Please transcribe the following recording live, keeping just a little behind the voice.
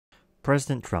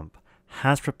President Trump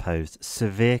has proposed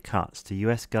severe cuts to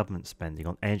US government spending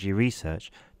on energy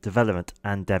research, development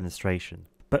and demonstration.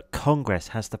 But Congress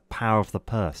has the power of the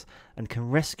purse and can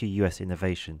rescue US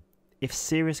innovation. If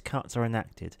serious cuts are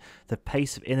enacted, the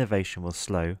pace of innovation will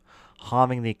slow,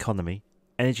 harming the economy,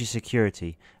 energy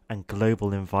security and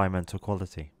global environmental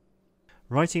quality.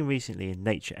 Writing recently in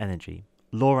Nature Energy,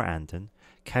 Laura Andon,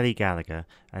 Kelly Gallagher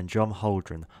and John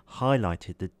Holdren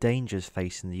highlighted the dangers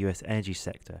facing the US energy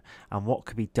sector and what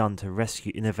could be done to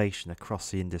rescue innovation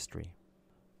across the industry.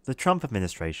 The Trump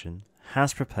administration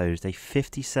has proposed a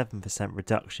 57%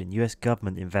 reduction in US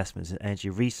government investments in energy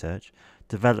research,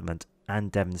 development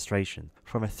and demonstration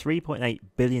from a $3.8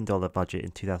 billion budget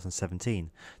in 2017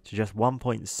 to just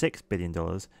 $1.6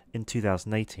 billion in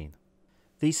 2018.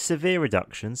 These severe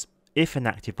reductions, if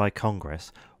enacted by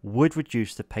Congress, would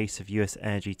reduce the pace of US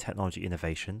energy technology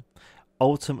innovation,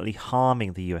 ultimately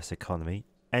harming the US economy,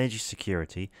 energy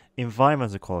security,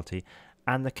 environmental quality,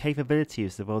 and the capability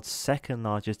of the world's second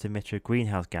largest emitter of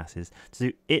greenhouse gases to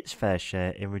do its fair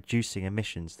share in reducing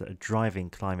emissions that are driving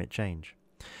climate change.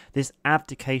 This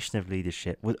abdication of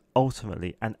leadership would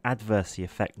ultimately and adversely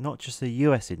affect not just the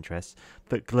US interests,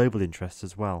 but global interests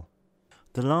as well.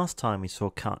 The last time we saw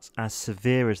cuts as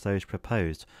severe as those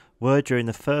proposed were during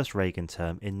the first Reagan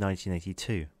term in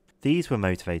 1982. These were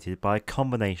motivated by a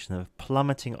combination of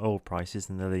plummeting oil prices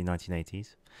in the early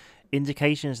 1980s,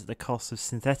 indications that the costs of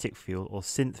synthetic fuel or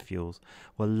synth fuels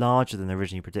were larger than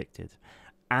originally predicted,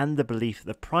 and the belief that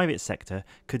the private sector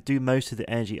could do most of the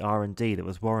energy R&D that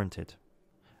was warranted.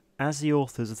 As the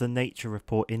authors of the Nature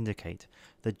report indicate,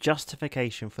 the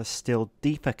justification for still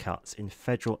deeper cuts in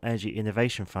federal energy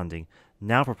innovation funding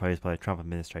now proposed by the Trump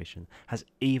administration has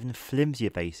even flimsier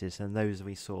basis than those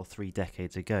we saw 3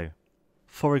 decades ago.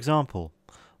 For example,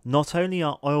 not only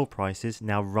are oil prices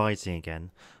now rising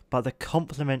again, but the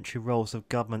complementary roles of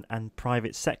government and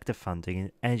private sector funding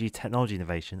in energy technology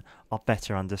innovation are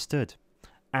better understood.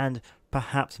 And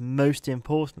perhaps most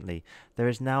importantly, there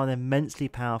is now an immensely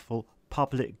powerful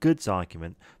public goods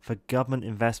argument for government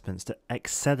investments to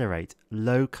accelerate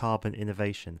low-carbon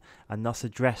innovation and thus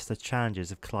address the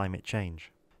challenges of climate change.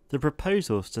 The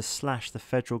proposals to slash the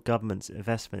federal government's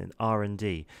investment in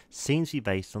R&D seem to be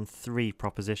based on 3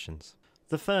 propositions.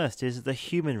 The first is that the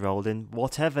human role in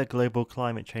whatever global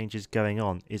climate change is going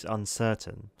on is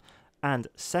uncertain. And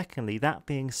secondly, that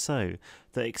being so,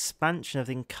 the expansion of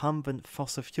the incumbent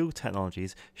fossil fuel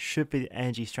technologies should be the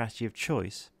energy strategy of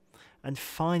choice. And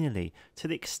finally, to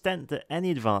the extent that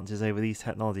any advances over these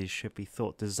technologies should be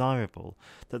thought desirable,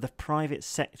 that the private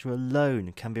sector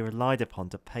alone can be relied upon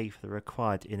to pay for the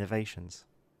required innovations.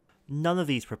 None of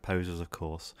these proposals, of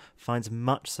course, finds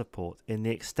much support in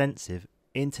the extensive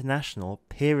international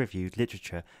peer-reviewed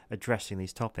literature addressing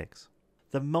these topics.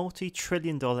 The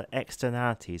multi-trillion-dollar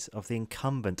externalities of the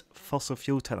incumbent fossil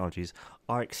fuel technologies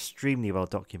are extremely well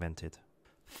documented.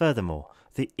 Furthermore,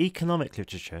 the economic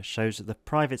literature shows that the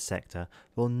private sector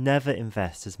will never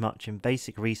invest as much in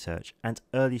basic research and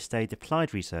early-stage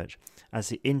applied research as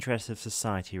the interests of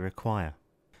society require.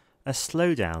 A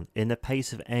slowdown in the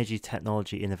pace of energy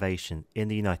technology innovation in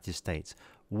the United States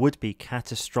would be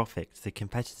catastrophic to the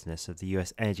competitiveness of the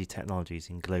US energy technologies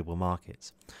in global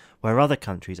markets, where other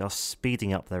countries are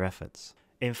speeding up their efforts.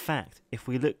 In fact, if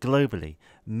we look globally,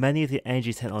 many of the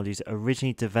energy technologies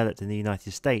originally developed in the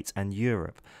United States and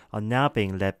Europe are now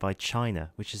being led by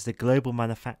China, which is the global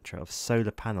manufacturer of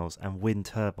solar panels and wind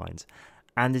turbines,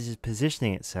 and it is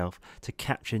positioning itself to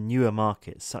capture newer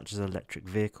markets such as electric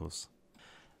vehicles.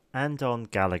 Andon,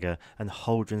 Gallagher and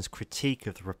Holdren's critique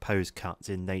of the proposed cuts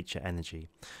in Nature Energy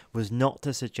was not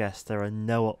to suggest there are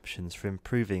no options for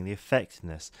improving the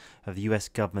effectiveness of the US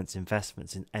government's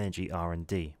investments in energy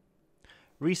R&D.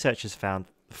 Researchers found,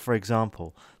 for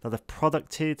example, that the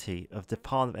productivity of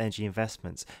Department of Energy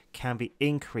investments can be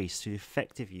increased through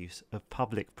effective use of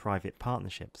public-private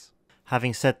partnerships.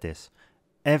 Having said this,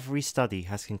 every study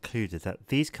has concluded that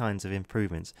these kinds of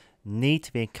improvements need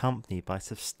to be accompanied by a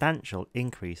substantial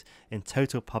increase in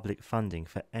total public funding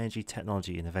for energy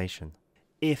technology innovation.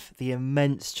 If the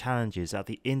immense challenges at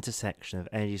the intersection of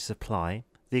energy supply,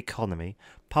 the economy,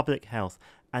 public health,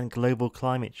 and global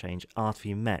climate change are to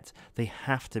be met, they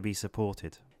have to be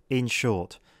supported. In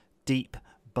short, deep,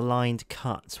 blind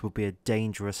cuts will be a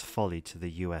dangerous folly to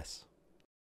the US.